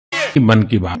मन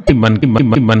की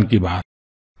बात।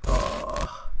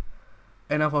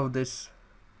 Enough of this.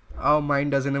 Our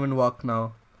mind doesn't even work now,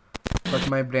 but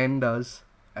my brain does,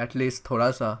 at least thoda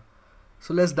sa.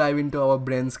 So let's dive into our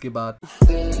brains की बात।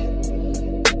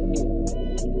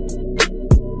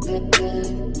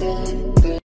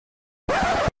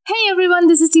 Hey everyone,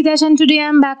 this is Titash and today I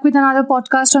am back with another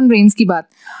podcast on Brains কি বাত।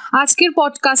 আজকের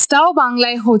পডকাস্টটাও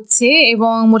বাংলায় হচ্ছে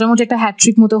এবং মোটামুটি একটা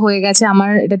hat trick মতো হয়ে গেছে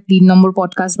আমার, এটা 3 নম্বর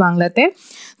পডকাস্ট বাংলাতে।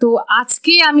 তো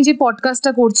আজকে আমি যে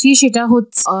পডকাস্টটা করছি সেটা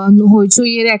হচ্ছে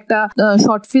হইচইয়ের একটা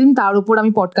শর্ট ফিল্ম, তার উপর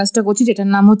আমি পডকাস্টটা করছি, যেটার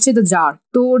নাম হচ্ছে দ্য ডার্ক।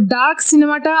 তো ডার্ক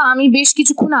সিনেমাটা আমি বেশ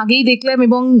কিছুক্ষণ আগেই দেখলাম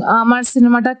এবং আমার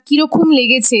সিনেমাটা কিরকম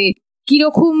লেগেছে,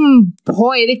 কিরকম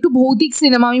ভয়ের, একটু ভৌতিক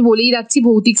সিনেমা, আমি বলেই রাখছি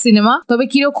ভৌতিক সিনেমা, তবে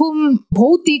কিরকম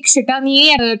ভৌতিক সেটা নিয়ে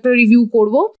একটা রিভিউ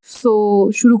করব। সো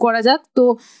শুরু করা যাক। তো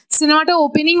সিনেমাটা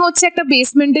ওপেনিং হচ্ছে একটা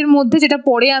বেসমেন্টের মধ্যে, যেটা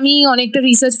পরে আমি অনেকটা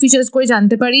রিসার্চ ফিচার্স করে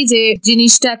জানতে পারি যে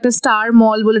জিনিসটা একটা স্টার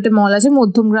মল বলে একটা মল আছে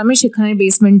মধ্যমগ্রামে, সেখানে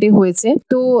বেসমেন্টে হয়েছে।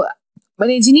 তো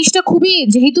মানে জিনিসটা খুবই,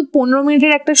 যেহেতু 15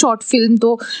 মিনিটের একটা শর্ট ফিল্ম, তো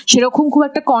সেরকম খুব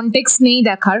একটা কনটেক্সট নেই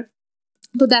দেখার।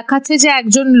 তো দেখাচ্ছে যে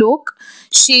একজন লোক,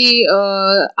 সে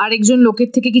আরেকজন লোকের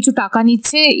থেকে কিছু টাকা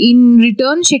নিচ্ছে, ইন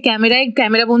রিটার্ন সে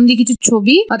ক্যামেরাবন্দি কিছু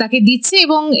ছবি তাকে দিচ্ছে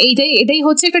এবং এটাই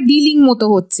হচ্ছে একটা ডিলিং মতো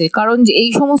হচ্ছে। কারণ এই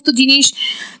সমস্ত জিনিস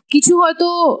কিছু হয়তো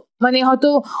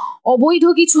হয়তো অবৈধ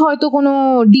কিছু হয়তো কোনো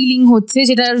ডিলিং হচ্ছে,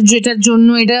 যেটার জন্য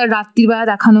এটা রাত্রিবেলা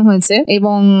দেখানো হয়েছে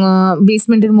এবং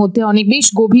বেসমেন্টের মধ্যে অনেক বেশ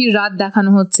গভীর রাত দেখানো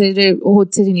হচ্ছে যে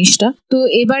হচ্ছে জিনিসটা। তো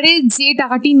এবারে যে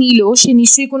টাকাটি নিল সে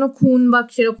নিশ্চয়ই কোনো খুন বা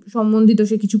সেরকম সম্বন্ধিত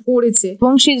সে কিছু করেছে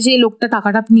এবং সে যে লোকটা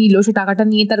টাকাটা নিল সে টাকাটা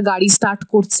নিয়ে তার গাড়ি স্টার্ট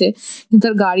করছে, কিন্তু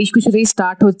তার গাড়ি কিছুতেই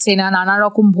স্টার্ট হচ্ছে না। নানা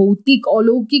রকম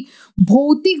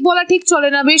ভৌতিক বলা ঠিক চলে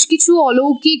না, বেশ কিছু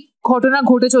অলৌকিক ঘটনা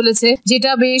ঘটে চলেছে,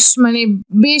 যেটা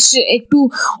বেশ একটু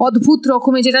অদ্ভুত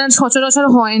রকমের, যেটা সচরাচর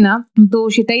হয় না। তো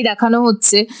সেটাই দেখানো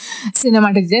হচ্ছে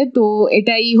সিনেমাটিতে। তো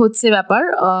এটাই হচ্ছে ব্যাপার।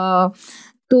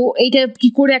 তো এইটা কি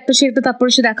করে তারপরে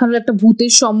সে দেখালো একটা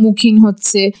ভূতের সম্মুখীন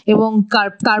হচ্ছে এবং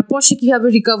তারপর সে কিভাবে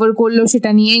রিকভার করলো সেটা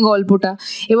নিয়েই গল্পটা।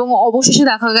 এবং অবশেষে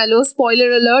দেখা গেল,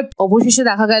 স্পয়লার অ্যালার্ট, অবশেষে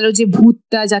দেখা গেল যে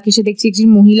ভূতটা যাকে সে দেখছে একটি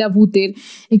মহিলা ভূতের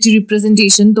একটি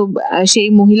রিপ্রেজেন্টেশন। তো সেই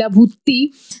মহিলা ভূতটি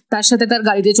তার সাথে তার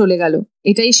গাড়িতে চলে গেল।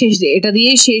 এটা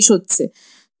দিয়েই শেষ হচ্ছে।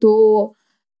 তো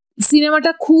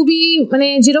সিনেমাটা খুবই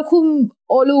যেরকম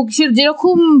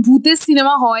যেরকম ভূতের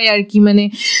সিনেমা হয় আর কি,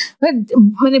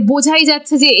 বোঝাই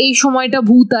যাচ্ছে যে এই সময়টা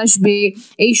ভূত আসবে,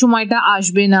 এই সময়টা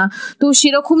আসবে না। তো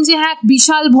সেরকম যে হ্যাঁ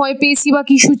বিশাল ভয় পেয়েছি বা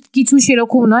কিছু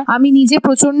সেরকম নয়। আমি নিজে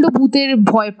প্রচন্ড ভূতের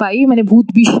ভয় পাই, ভূত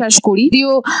বিশ্বাস করি।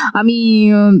 যদিও আমি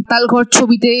তালঘর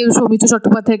ছবিতে সৌমিত্র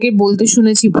চট্টোপাধ্যায়কে বলতে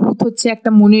শুনেছি ভূত হচ্ছে একটা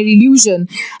মনের ইলিউশন,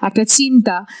 একটা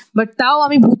চিন্তা, বাট তাও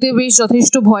আমি ভূতে বেশ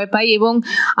যথেষ্ট ভয় পাই এবং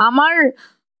আমার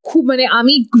খুব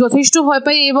আমি যথেষ্ট ভয়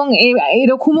পাই এবং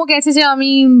এরকমও গেছে যে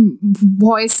আমি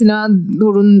ভয় সিনেমা,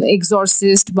 ধরুন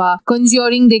এক্সরসিস্ট বা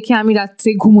কনজিউরিং দেখে আমি রাত্রে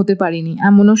ঘুমোতে পারিনি,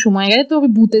 এমনও সময় গেছে। তো আমি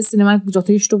ভূতের সিনেমা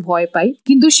যথেষ্ট ভয় পাই,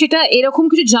 কিন্তু সেটা এরকম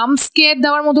কিছু জাম্প স্কেয়ার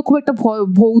দেওয়ার মতো খুব একটা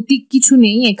ভৌতিক কিছু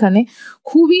নেই এখানে,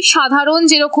 খুবই সাধারণ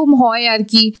যেরকম হয় আর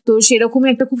কি। তো সেরকমই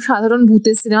একটা খুব সাধারণ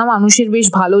ভূতের সিনেমা মানুষের বেশ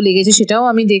ভালো লেগেছে, সেটাও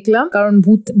আমি দেখলাম। কারণ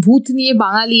ভূত নিয়ে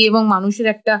বাঙালি এবং মানুষের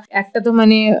একটা তো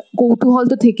কৌতূহল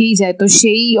তো থেকেই যায়। তো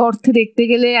সেই অর্থে দেখতে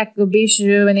গেলে বেশ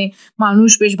মানুষ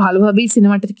বেশ ভালোভাবেই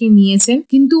সিনেমাটাকে নিয়েছেন।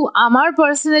 কিন্তু আমার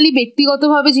পার্সোনালি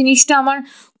ব্যক্তিগতভাবে জিনিসটা আমার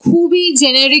খুবই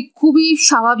জেনারিক, খুবই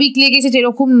স্বাভাবিক লেগেছে,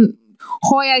 যেরকম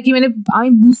হয় আর কি। আমি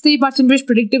বুঝতেই পারছেন, বেশ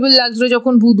প্রেডিক্টেবল লাগছিল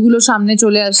যখন ভূতটা সামনে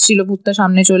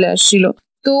চলে আসছিল।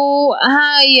 তো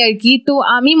হ্যাঁ এই আর কি। তো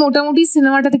আমি মোটামুটি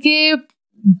সিনেমাটা থেকে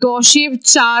 10-এ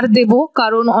 4 দেব,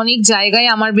 কারণ অনেক জায়গায়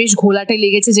আমার বেশ ঘোলাটে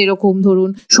লেগেছে, যেরকম ধরুন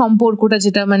সম্পর্কটা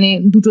যেটা দুটো